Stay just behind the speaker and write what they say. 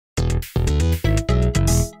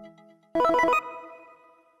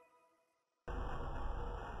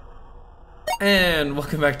And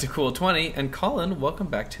welcome back to Cool20, and Colin, welcome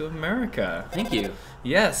back to America. Thank you.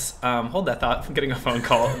 Yes, hold that thought. I'm getting a phone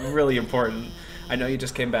call. Really important. I know you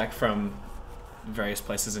just came back from various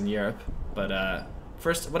places in Europe, but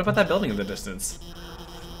first, what about that building in the distance?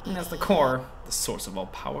 That's the core, the source of all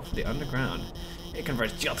power for the underground. It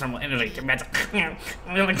converts geothermal energy to magic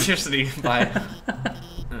electricity by...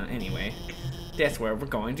 anyway, that's where we're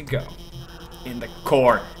going to go. In the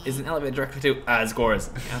core is an elevator directly to Asgore's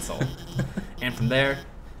castle. And from there,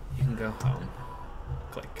 you can go home.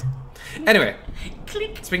 Click. Anyway,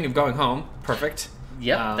 click. Speaking of going home, perfect.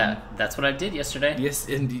 Yep, that's what I did yesterday. Yes,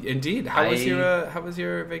 indeed. How was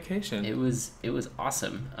your vacation? It was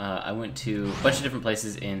awesome. I went to a bunch of different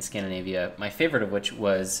places in Scandinavia. My favorite of which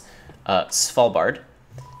was Svalbard.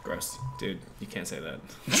 Gross, dude. You can't say that.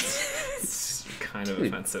 It's kind of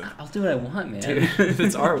offensive. I'll do what I want, man. Dude,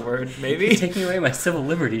 it's our word, maybe. Taking away my civil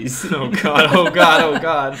liberties. Oh god! Oh god! Oh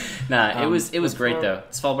god! Nah, it was great though.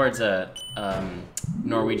 Svalbard's a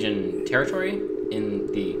Norwegian territory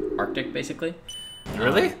in the Arctic, basically.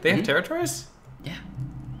 Really? They have territories? Yeah.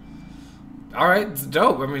 All right, it's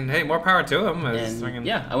dope. I mean, hey, more power to them.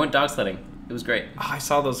 Yeah, I went dog sledding. It was great. Oh, I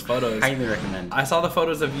saw those photos. Highly recommend. I saw the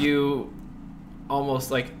photos of you,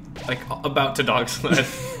 almost like about to dog sled.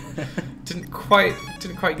 didn't quite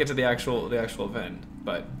get to the actual event,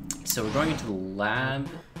 but. So we're going into the lab.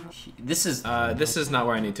 This is not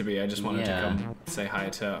where I need to be. I just wanted to come say hi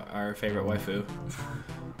to our favorite waifu.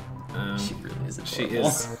 She really is adorable. She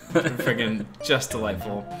is friggin' just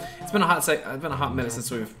delightful. It's been a hot minute since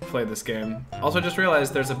we've played this game. Also, just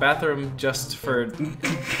realized there's a bathroom just for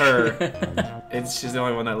her. She's the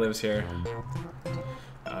only one that lives here.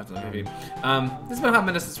 It's been a hot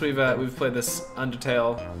minute since we've played this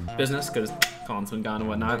Undertale business because Colin's been gone and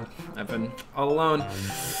whatnot. I've been all alone,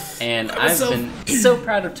 and I've been so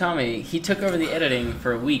proud of Tommy. He took over the editing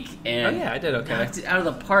for a week, and I did okay. Knocked it out of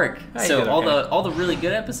the park. So all the really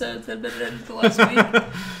good episodes that have been edited the last week,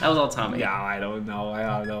 that was all Tommy. Yeah, I don't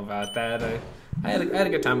know about that. I had a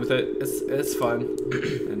good time with it. It's fun,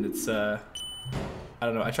 and it's I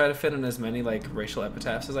don't know. I try to fit in as many like racial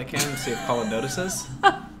epitaphs as I can to see if Colin notices.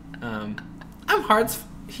 I'm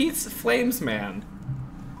Heats Flames Man.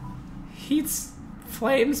 Heats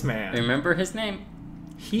Flames Man. Remember his name?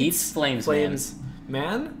 Heats Flames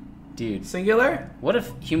Man? Dude. Singular? What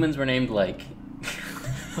if humans were named like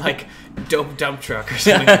like Dope Dump Truck or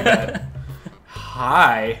something like that?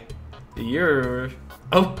 Hi. You're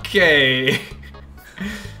okay.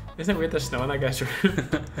 Isn't it weird there's snow in that guy's room?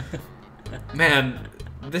 Man,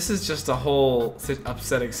 this is just a whole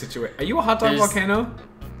upsetting situation. Are you a hot dog volcano?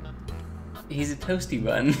 He's a toasty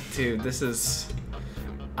bun. Dude, this is...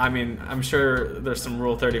 I mean, I'm sure there's some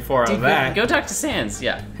Rule 34 on that. Go talk to Sans,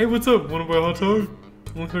 yeah. Hey, what's up? Wanna buy a hot dog?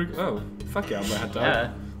 Oh, fuck yeah, I'll buy a hot dog.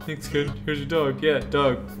 Yeah. Thanks, kid. Here's your dog. Yeah,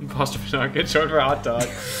 dog. Apostrophe dog. Get short for a hot dog.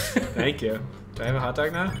 Thank you. Do I have a hot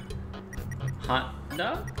dog now? Hot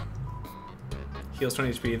dog? Heals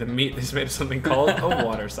 20 HP. The meat is made of something called a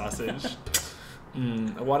water sausage.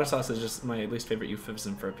 A water sausage is my least favorite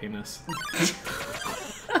euphemism for a penis.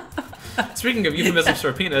 Speaking of euphemisms for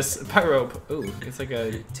a penis, pyro. Ooh, it's like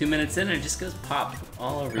a 2 minutes in and it just goes pop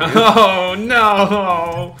all over you. Oh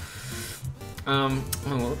no!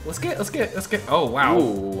 Let's get. Oh wow!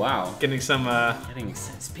 Ooh, wow! Getting some.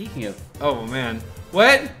 Speaking of. Oh man!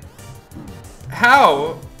 What?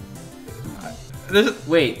 How?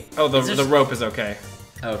 Wait. Oh, the rope is okay.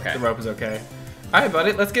 Okay. The rope is okay. All right,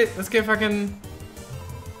 buddy. Let's get fucking.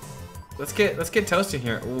 Let's get toasty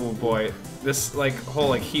here. Oh boy, this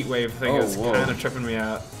whole heat wave thing is kind of tripping me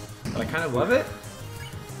out, but I kind of love it.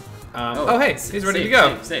 Hey, he's ready to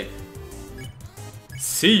go. Save.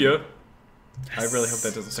 See ya. Yes. I really hope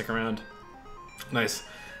that doesn't stick around. Nice.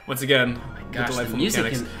 Once again, oh my gosh, delightful the music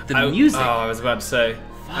mechanics. the music. Oh, I was about to say.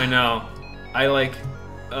 Fuck. I know. I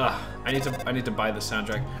need to buy the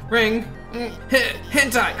soundtrack. Ring.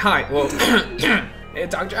 Hentai. Hi. Well, hey,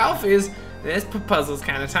 Dr. Alfie's. This puzzle's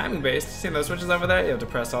kind of timing based. See those switches over there? You have to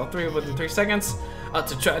press all three within 3 seconds.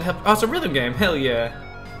 To try to help. Oh, it's a rhythm game. Hell yeah.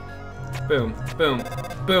 Boom, boom,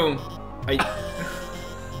 boom.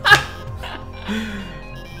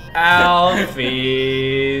 Alphys.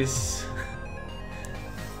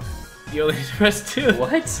 You only need to press 2.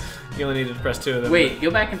 What? You only needed to press 2 of them. Wait, go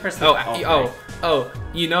back and press the Oh,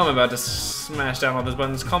 you know I'm about to smash down all those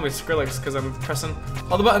buttons. Call me Skrillex because I'm pressing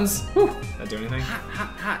all the buttons. Whew. Did that do anything?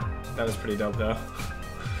 Hot. That was pretty dope though.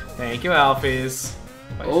 Thank you, Alphys.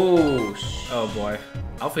 Oh boy.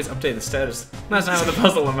 Alphys update the status. That's not how the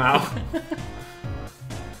puzzle them out.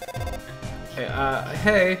 Okay,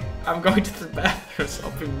 hey, I'm going to the bathroom, so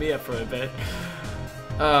open me up for a bit.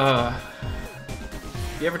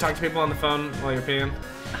 You ever talk to people on the phone while you're peeing?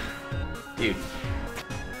 Dude,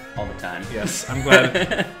 all the time. Yes, I'm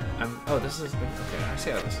glad. Oh, this is okay. I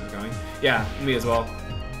see how this is going. Yeah, me as well.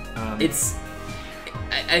 It's.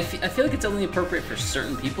 I feel like it's only appropriate for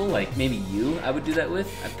certain people. Like maybe you, I would do that with.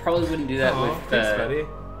 I probably wouldn't do that with. Thanks, buddy.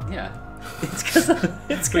 Yeah. It's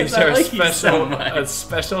because we I share like you so much. a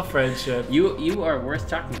special friendship. You are worth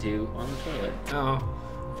talking to on the toilet. Oh,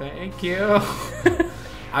 thank you.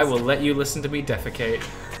 I will let you listen to me defecate.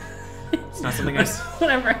 It's not something I.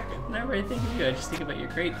 Whenever I think of you, I just think about your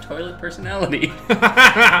great toilet personality.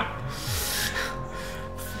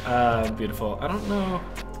 Beautiful. I don't know.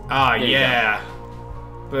 Ah, yeah.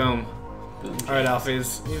 Boom. Boom. All right,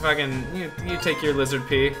 Alfies. You take your lizard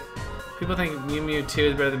pee. People think Mew Mew 2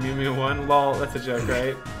 is better than Mew Mew 1. Lol, that's a joke,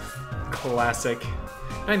 right? Classic.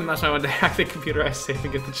 I think the last time I wanted to hack the computerized safe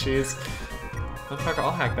and get the cheese. Motherfucker,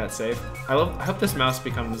 I'll hack that safe. I hope this mouse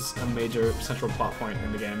becomes a major central plot point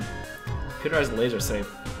in the game. Computerized laser safe.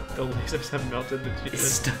 The lasers have melted the cheese. It's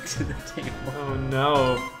stuck to the table. Oh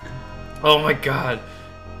no. Oh my god.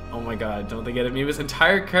 Oh my god, don't they get it? Mew's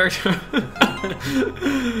entire character.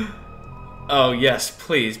 Oh yes,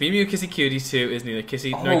 please. Mew Mew Kissy Cutie 2 is neither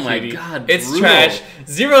kissy nor cutie. Oh my god, it's brutal. trash.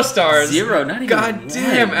 0 stars. 0, not even God 1.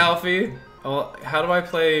 damn, Alfie. Well, how do I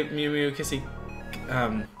play Mew Mew Kissy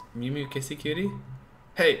Cutie?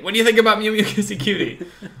 Hey, what do you think about Mew Mew Kissy Cutie?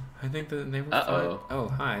 I think the name was fine. Oh,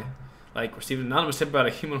 hi. Like, received an anonymous tip about a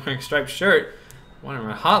human wearing a striped shirt. Wandering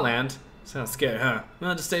around Hotland. Sounds scared, huh?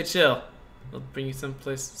 Well, just stay chill. We'll bring you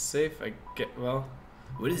someplace safe. I get, well...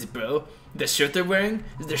 What is it, bro? The shirt they're wearing?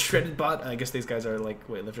 Is there shredded bot? I guess these guys are, like,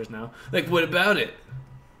 weightlifters now. Like, what about it?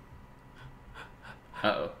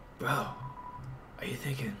 Uh-oh. Bro, are you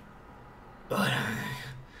thinking... What?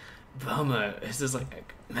 Bummer. This is,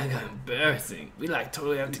 like, mega embarrassing. We, like,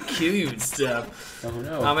 totally have to kill you and stuff. Oh,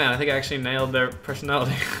 no. Oh, man, I think I actually nailed their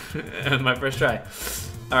personality on my first try.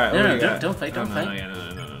 Alright, what do you got? Don't fight, don't fight.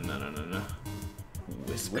 No.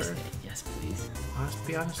 Whisper. Yes, please.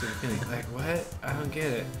 Be honest with me. Like, what? I don't get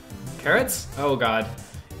it. Carrots? Oh, God.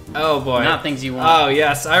 Oh, boy. Not things you want. Oh,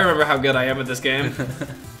 yes. I remember how good I am at this game.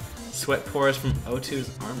 Sweat pours from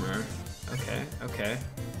O2's armor. Okay.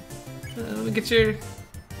 Let me get your...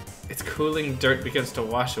 It's cooling, dirt begins to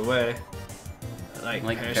wash away. Like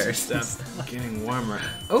Paris stuff. Getting warmer.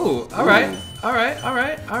 Oh, alright.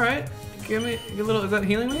 Give me a little... Is that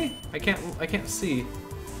healing me? I can't see.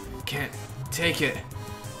 Can't take it.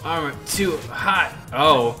 Armor too hot.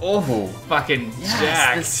 Oh, fucking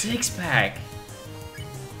jacked. The 6-pack.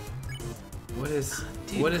 What is?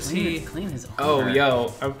 Dude, what is he? Clean his armor. Oh,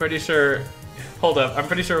 yo, I'm pretty sure. Hold up, I'm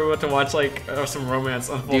pretty sure we're about to watch like some romance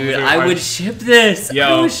unfold. Dude, I would ship this. Yo,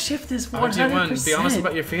 I would ship this 100%. RG1, be honest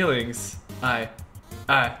about your feelings. I.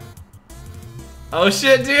 Oh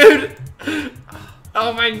shit, dude.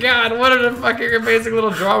 Oh my god, what a fucking amazing little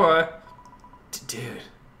drama. Dude.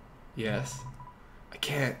 Yes. I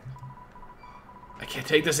can't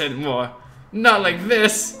take this anymore. Not like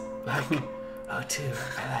this. Like, O2,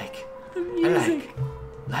 I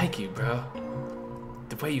like you, bro.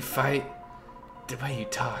 The way you fight, the way you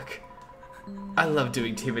talk. I love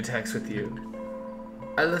doing team attacks with you.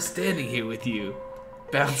 I love standing here with you,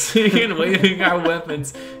 bouncing and waving our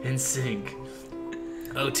weapons in sync.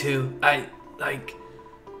 O2, I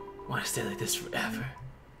want to stay like this forever.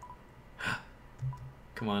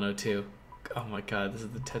 Come on, O2. Oh my god, this is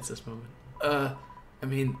the tensest moment.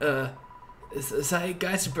 Sorry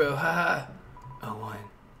guys, bro, haha. O1.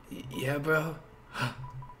 Yeah, bro?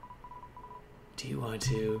 Do you want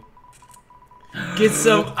to get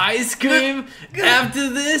some ice cream after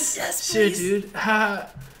this? Yes, sure, please. dude. Haha.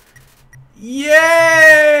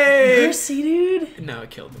 Yay! Mercy, dude. No, I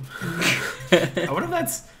killed him. I wonder if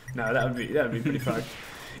that's... No, that would be pretty fucked.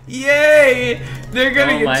 Yay! They're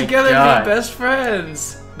gonna get together and be best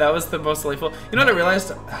friends. That was the most delightful. You know what I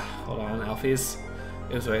realized? Hold on, Alfies.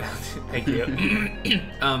 It was right. Thank you.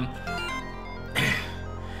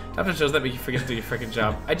 After shows that make you forget to do your freaking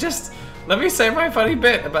job. Let me say my funny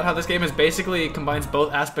bit about how this game is basically combines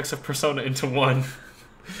both aspects of Persona into one.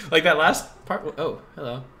 Like that last part. Oh,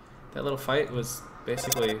 hello. That little fight was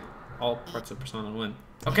basically all parts of Persona in one.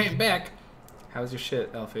 Okay, I'm back. How's your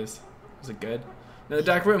shit, Alfies? Was it good? Another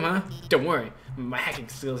dark room, huh? Don't worry, my hacking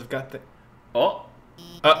skills have got the. Oh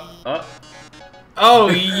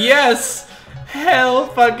yes! Hell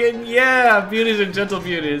fucking yeah! Beauties and gentle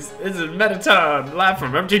beauties. This is Metaton, live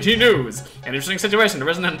from MTT News. An interesting situation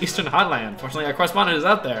arisen in Eastern Hotland. Fortunately, our correspondent is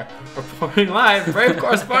out there. Reporting live, brave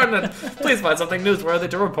correspondent. Please find something newsworthy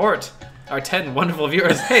to report. our 10 wonderful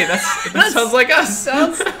viewers. Hey, that sounds like us.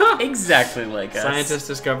 Sounds exactly like us. Scientist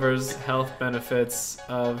discovers health benefits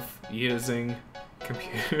of using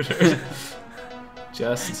computers.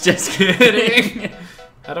 Just kidding.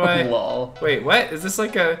 How do I? Lol. Wait, what? Is this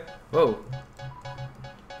like a? Whoa.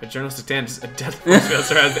 A journalistic dance. A death force field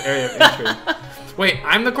surrounds the area of intrigue. Wait,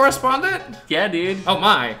 I'm the correspondent? Yeah, dude. Oh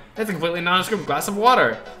my! That's a completely nondescript glass of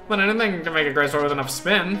water. But anything can make a great story with enough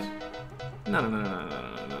spin. No.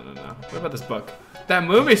 What about this book? That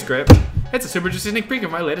movie script? It's a super juicy sneak peek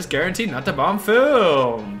of my latest guaranteed not to bomb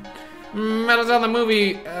film. Mettaton the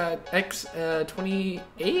movie X28?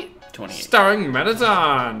 28. Starring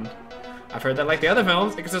Mettaton. I've heard that like the other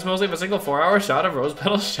films, it consists mostly of a single 4-hour shot of rose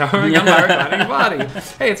petals showering on my reclining body.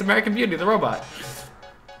 Hey, it's American Beauty, the robot.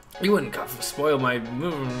 You wouldn't spoil my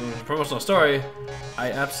promotional story.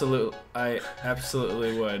 I absolutely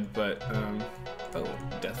would, but oh,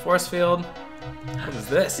 Death Force Field. What is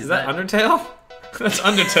this? Is that Undertale? That's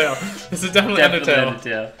Undertale. This is definitely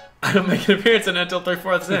Undertale. I don't make an appearance in it until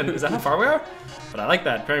 3/4 in. Is that how far we are? But I like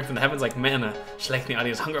that. Appearing from the heavens like manna, slaking the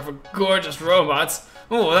audience hunger for gorgeous robots.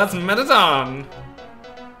 Oh, that's Mettaton.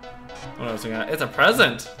 What else we got? It's a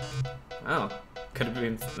present. Oh, could have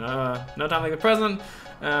been no time like the present.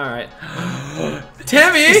 All right.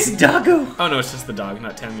 Tammy. It's Doggo. Oh no, it's just the dog,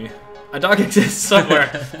 not Tammy. A dog exists somewhere.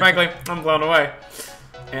 Frankly, I'm blown away.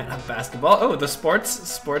 And a basketball. Oh, the sports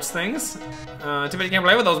things. Too bad you can't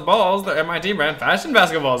play with those balls. The MIT brand fashion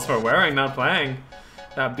basketballs for wearing, not playing.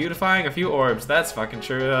 Beautifying a few orbs. That's fucking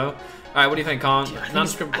true though. All right, what do you think, Colin?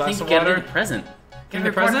 Nondescript glass of water. Get a present. Give me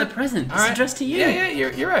a present. The present. All It's right. addressed to you. Yeah,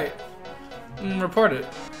 you're right. Report it.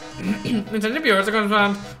 Nintendo viewers are going to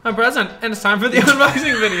find a present, and it's time for the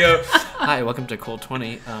unboxing video. Hi, welcome to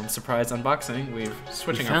Cool20 surprise unboxing. We're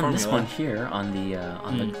switching our formula. We found this one here on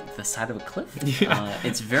the side of a cliff. Yeah.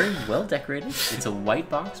 It's very well decorated. It's a white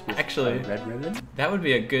box with Actually, a red ribbon. That would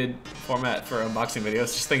be a good format for unboxing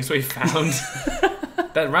videos. Just things we found.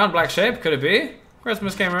 That round black shape, could it be?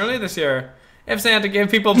 Christmas came early this year. If Santa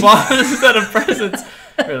gave people bombs instead of presents.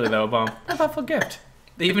 Really though, a bomb. A thoughtful gift.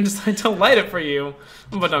 They even decided to light it for you.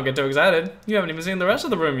 But don't get too excited. You haven't even seen the rest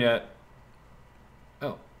of the room yet.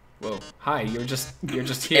 Oh, whoa. Hi, you're just here.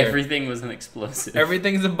 Everything was an explosive.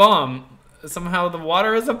 Everything's a bomb. Somehow the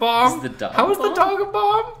water is a bomb. Is the dog How is a bomb? the dog a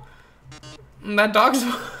bomb? That dog's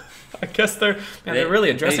I guess they're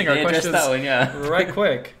really addressing our questions that one, yeah. right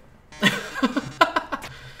quick.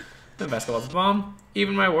 The basketball's a bomb.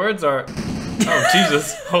 Even my words are... Oh,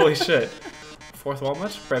 Jesus. Holy shit. Fourth wall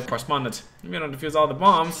much? Brave correspondent. You don't defuse all the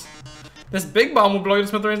bombs. This big bomb will blow you to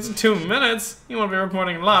smithereens in 2 minutes. You won't be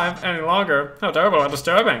reporting live any longer. How terrible, how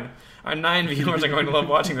disturbing. Our 9 viewers are going to love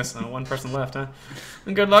watching this. Oh, 1 person left, huh?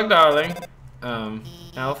 And good luck, darling.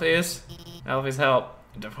 Alfie's help.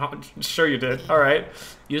 Sure you did. Alright.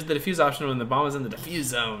 Use the defuse option when the bomb is in the defuse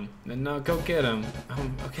zone. Then go get him.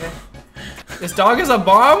 Okay. This dog is a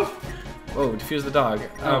bomb? Whoa, defuse the dog.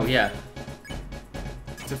 Oh, yeah.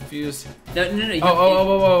 Defuse. No.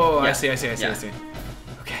 Whoa. Yeah. I see.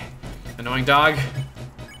 Okay. Annoying dog.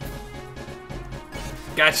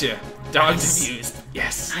 Gotcha. Dog defused.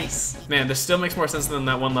 Yes. Nice. Man, this still makes more sense than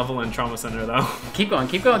that one level in Trauma Center, though. Keep going,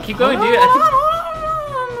 dude.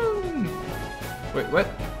 Wait, what?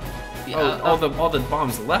 Yeah, all the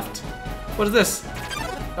bombs left. What is this?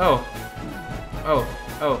 Oh,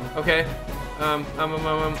 okay.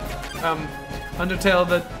 Undertale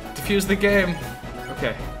that defused the game.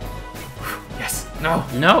 Okay. Yes. No.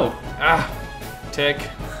 Tick.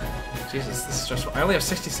 Jesus, this is stressful. I only have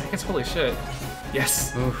 60 seconds. Holy shit.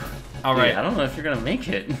 Yes. Oof. All right. Dude, I don't know if you're gonna make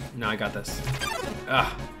it. No, I got this.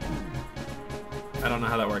 I don't know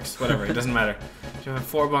how that works. Whatever. It doesn't matter. You have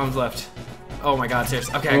 4 bombs left. Oh my God,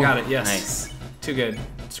 seriously. Okay, I got it. Yes. Nice. Too good.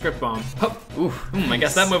 Script bomb. Oh. Oof. I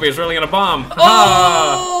guess that movie is really gonna bomb.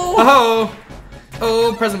 Oh!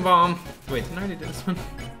 Oh, present bomb. Wait, didn't I already do this one?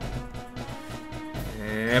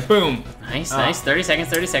 And boom. Nice. 30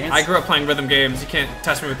 seconds. I grew up playing rhythm games. You can't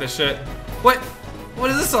touch me with this shit. What? What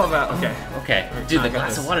is this all about? Okay. Okay. Dude, the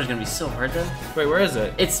glass of water is gonna be so hard though. Wait, where is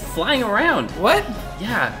it? It's flying around. What?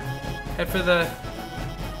 Yeah. Head for the...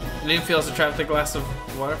 Name feels to trap the glass of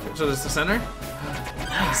water. So there's the center?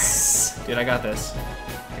 Nice. Dude, I got this.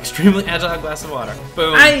 Extremely agile glass of water.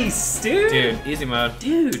 Boom. Nice, dude. Dude, easy mode.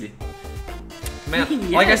 Dude. Man,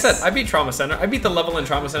 Yes. like I said, I beat Trauma Center. I beat the level in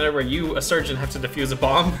Trauma Center where you, a surgeon, have to defuse a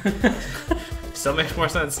bomb. Still makes more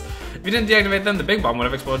sense. If you didn't deactivate them, the big bomb would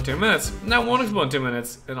have exploded in 2 minutes. Now it won't explode in 2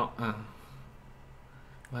 minutes. It'll, well,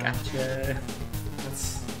 Gotcha.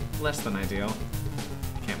 that's less than ideal.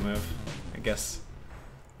 Can't move. I guess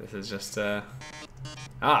this is just,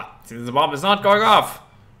 seems the bomb is not going off.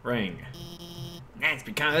 Ring. That's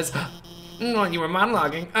because While you were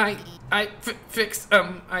monologuing, I fixed,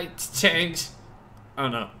 I changed. Oh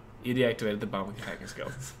no, you deactivated the bomb with your hacking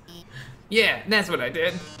skills. Yeah, that's what I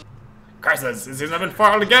did. Curses, it seems I've been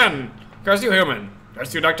foiled again. Curse you, human.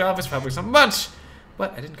 Curse you, Dr. Elvis, for helping so much.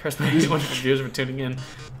 What? I didn't curse my wonderful viewers for tuning in.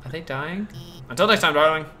 Are they dying? Until next time,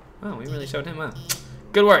 darling. Oh, we really showed him up.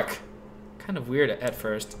 Good work. Kind of weird at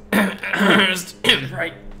first. Right.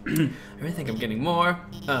 I really think I'm getting more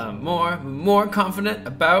confident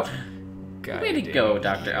about Way to go,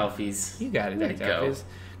 Dr. Alfies. You got it, Way to Dr. go. Alfies.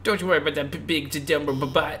 Don't you worry about that big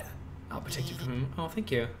butt. I'll protect you from him. Oh, thank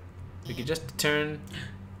you. We could just turn.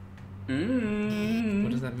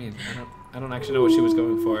 What does that mean? I don't actually know what she was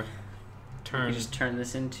going for. Turn. You just turn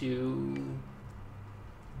this into.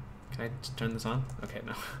 Can I just turn this on? Okay,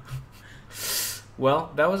 no.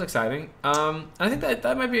 Well, that was exciting. I think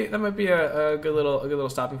that might be a good little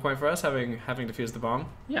stopping point for us having defused the bomb.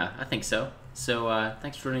 Yeah, I think so. So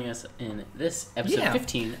thanks for joining us in this episode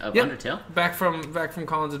 15 of Undertale. Back from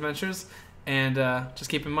Colin's adventures, and just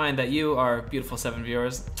keep in mind that you are beautiful 7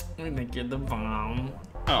 viewers. We think you're the bomb.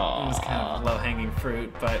 Aww. It was kind of low hanging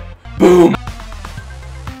fruit, but boom.